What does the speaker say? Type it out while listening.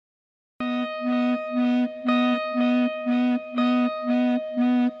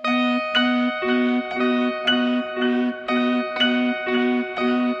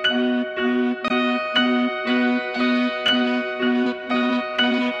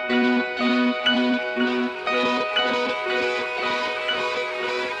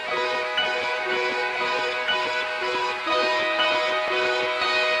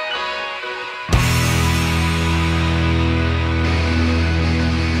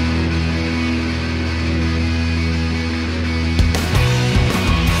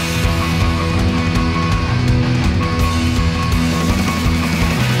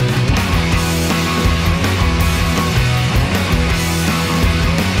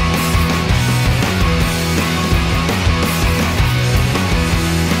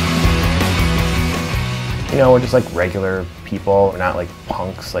know, we're just like regular people. We're not like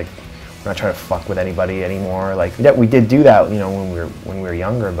punks. Like, we're not trying to fuck with anybody anymore. Like, we did do that, you know, when we were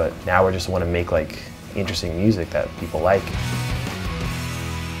younger, but now we just want to make like interesting music that people like.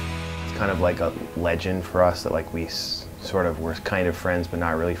 It's kind of like a legend for us that like we sort of were kind of friends, but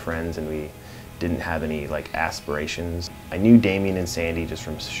not really friends, and we didn't have any like aspirations. I knew Damien and Sandy just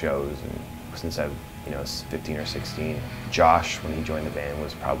from shows, and since I was 15 or 16. Josh, when he joined the band,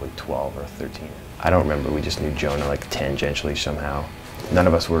 was probably 12 or 13. I don't remember, we just knew Jonah like tangentially somehow. None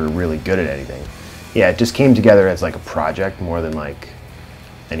of us were really good at anything. Yeah, it just came together as like a project more than like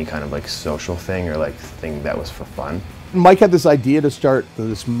any kind of like social thing or like thing that was for fun. Mike had this idea to start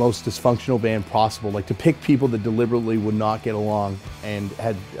this most dysfunctional band possible, like to pick people that deliberately would not get along, and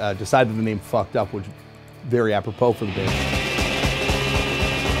had decided the name Fucked Up, which was very apropos for the band.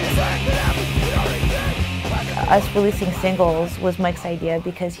 Us releasing singles was Mike's idea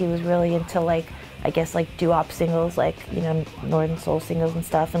because he was really into like, I guess like doo-wop singles, like, you know, Northern Soul singles and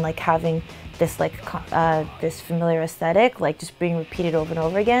stuff, and like having this like this familiar aesthetic, like just being repeated over and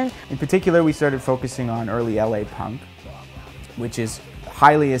over again. In particular, we started focusing on early LA punk, which is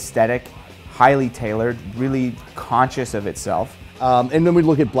highly aesthetic, highly tailored, really conscious of itself. And then we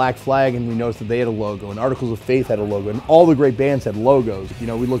look at Black Flag and we noticed that they had a logo, and Articles of Faith had a logo, and all the great bands had logos. You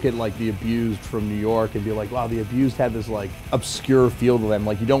know, we look at like The Abused from New York and be like, wow, The Abused had this like obscure feel to them.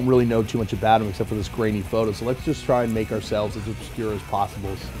 Like, you don't really know too much about them except for this grainy photo. So let's just try and make ourselves as obscure as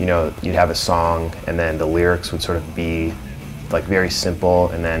possible. You know, you'd have a song and then the lyrics would sort of be like very simple,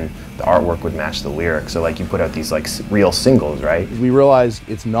 and then the artwork would match the lyrics. So like you put out these like real singles, right? We realized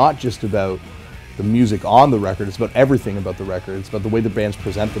it's not just about the music on the record, it's about everything about the record. It's about the way the bands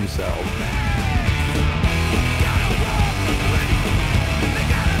present themselves.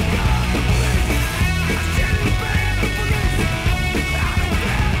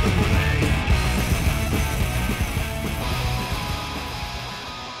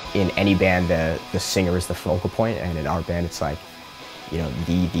 In any band, the singer is the focal point, and in our band, it's like, you know,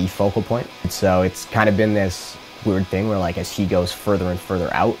 the focal point. And so it's kind of been this weird thing where like as he goes further and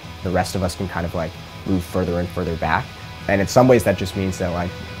further out, the rest of us can kind of like move further and further back. And in some ways that just means that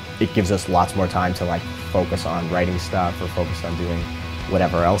like it gives us lots more time to like focus on writing stuff or focus on doing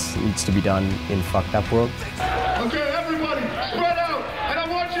whatever else needs to be done in Fucked Up world. Okay, everybody, spread out, and I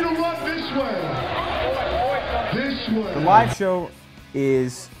want you to run this way. This way. The live show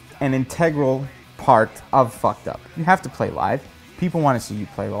is an integral part of Fucked Up. You have to play live. People want to see you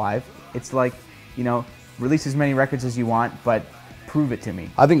play live. It's like, you know, release as many records as you want, but prove it to me.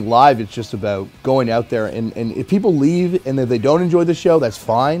 I think live, it's just about going out there, and if people leave and if they don't enjoy the show, that's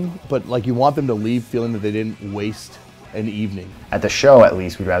fine, but like you want them to leave feeling that they didn't waste an evening. At the show, at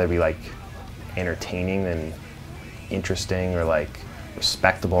least, we'd rather be like entertaining than interesting or like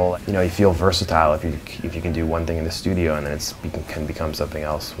respectable. You know, you feel versatile if you can do one thing in the studio and then it can become something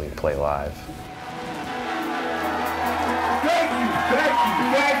else when you play live.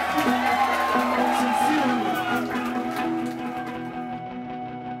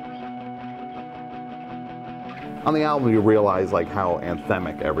 On the album, you realize like how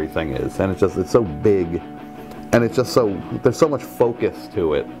anthemic everything is, and it's so big, and it's just there's so much focus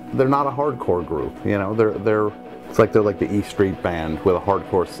to it. They're not a hardcore group, you know. It's like they're like the E Street Band with a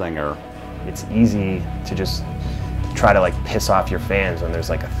hardcore singer. It's easy to just try to like piss off your fans when there's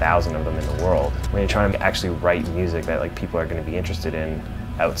like 1,000 of them in the world. When you're trying to actually write music that like people are going to be interested in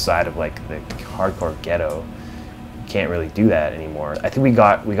outside of like the hardcore ghetto, can't really do that anymore. I think we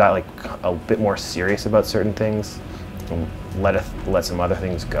got like a bit more serious about certain things and let some other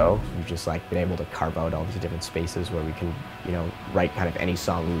things go. We've just like been able to carve out all these different spaces where we can, you know, write kind of any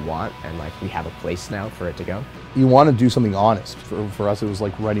song we want, and like we have a place now for it to go. You want to do something honest. For us, it was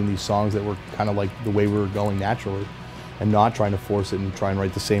like writing these songs that were kind of like the way we were going naturally, and not trying to force it and try and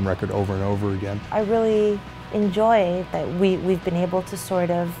write the same record over and over again. I really enjoy that we've been able to sort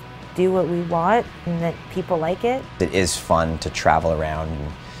of do what we want and that people like it. It is fun to travel around,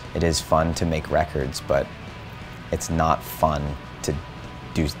 and it is fun to make records, but it's not fun to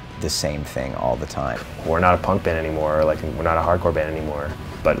do the same thing all the time. We're not a punk band anymore, like we're not a hardcore band anymore,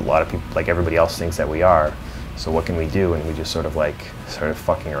 but a lot of people, like everybody else, thinks that we are. So what can we do? And we just sort of started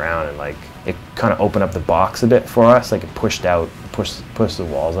fucking around, and like it kind of opened up the box a bit for us. Like it pushed the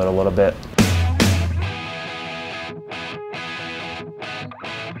walls out a little bit.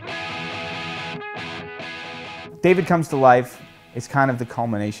 David Comes to Life is kind of the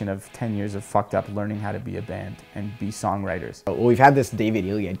culmination of 10 years of Fucked Up learning how to be a band and be songwriters. Well, we've had this David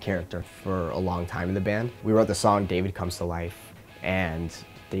Iliad character for a long time in the band. We wrote the song David Comes to Life, and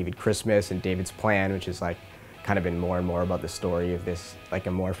David Christmas, and David's Plan, which is like kind of been more and more about the story of this like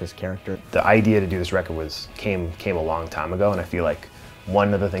amorphous character. The idea to do this record came a long time ago, and I feel like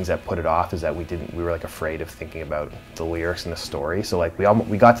one of the things that put it off is that we were like afraid of thinking about the lyrics and the story. So like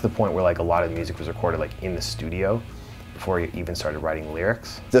we got to the point where like a lot of the music was recorded like in the studio before you even started writing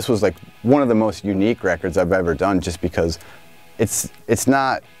lyrics. This was like one of the most unique records I've ever done, just because it's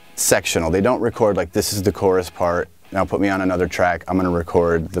not sectional. They don't record like, this is the chorus part, now put me on another track, I'm gonna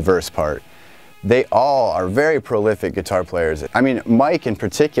record the verse part. They all are very prolific guitar players. I mean, Mike in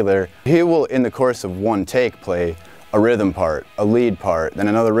particular, he will in the course of one take play a rhythm part, a lead part, then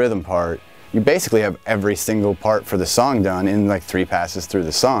another rhythm part. You basically have every single part for the song done in like 3 passes through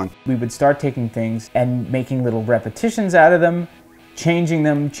the song. We would start taking things and making little repetitions out of them, changing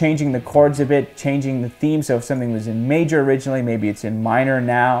the chords a bit, changing the theme. So if something was in major originally, maybe it's in minor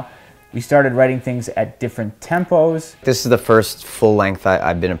now. We started writing things at different tempos. This is the first full length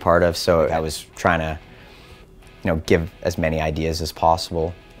I've been a part of, so I was trying to, you know, give as many ideas as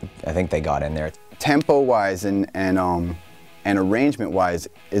possible. I think they got in there. Tempo-wise and arrangement-wise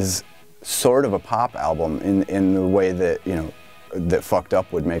is sort of a pop album in the way that, you know, that Fucked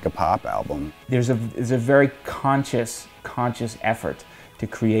Up would make a pop album. There's a very conscious effort to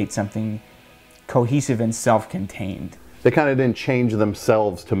create something cohesive and self-contained. They kind of didn't change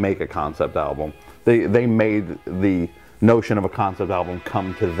themselves to make a concept album. They made the notion of a concept album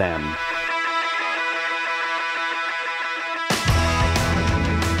come to them.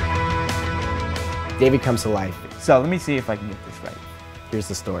 David Comes to Life. So let me see if I can get this right. Here's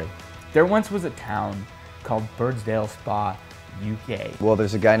the story. There once was a town called Birdsdale Spa, UK. Well,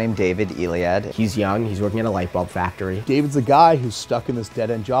 there's a guy named David Iliad. He's young, he's working at a light bulb factory. David's a guy who's stuck in this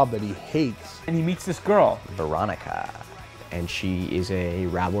dead-end job that he hates. And he meets this girl, Veronica. And she is a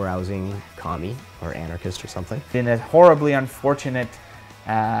rabble-rousing commie or anarchist or something. in a horribly unfortunate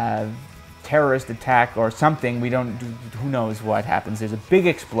terrorist attack or something. Who knows what happens. There's a big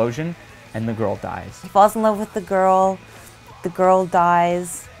explosion and the girl dies. He falls in love with the girl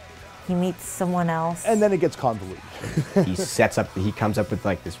dies, he meets someone else. And then it gets convoluted. He comes up with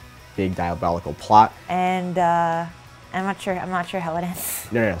like this big diabolical plot. And I'm not sure how it ends.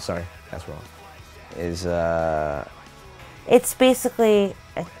 No, sorry, that's wrong. It's basically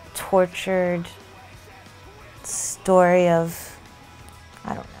a tortured story of,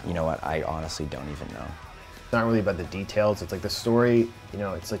 I don't know. You know what? I honestly don't even know. It's not really about the details. It's like the story, you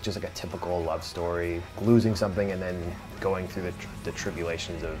know, it's like just like a typical love story, losing something and then going through the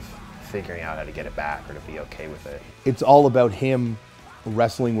tribulations of figuring out how to get it back or to be okay with it. It's all about him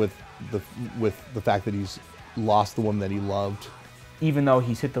wrestling with the fact that he's lost the woman that he loved. Even though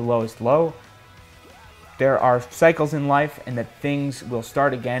he's hit the lowest low, there are cycles in life and that things will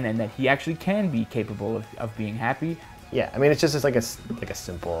start again and that he actually can be capable of being happy. Yeah, I mean, it's just like a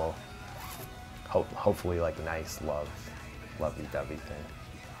simple, hopefully like nice lovey-dovey thing.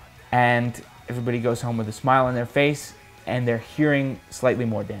 And everybody goes home with a smile on their face and their hearing slightly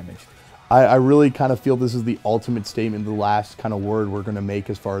more damaged. I really kind of feel this is the ultimate statement, the last kind of word we're going to make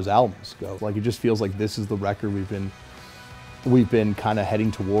as far as albums go. Like, it just feels like this is the record we've been kind of heading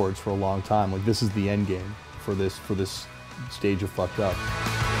towards for a long time. Like, this is the end game for this stage of Fucked Up.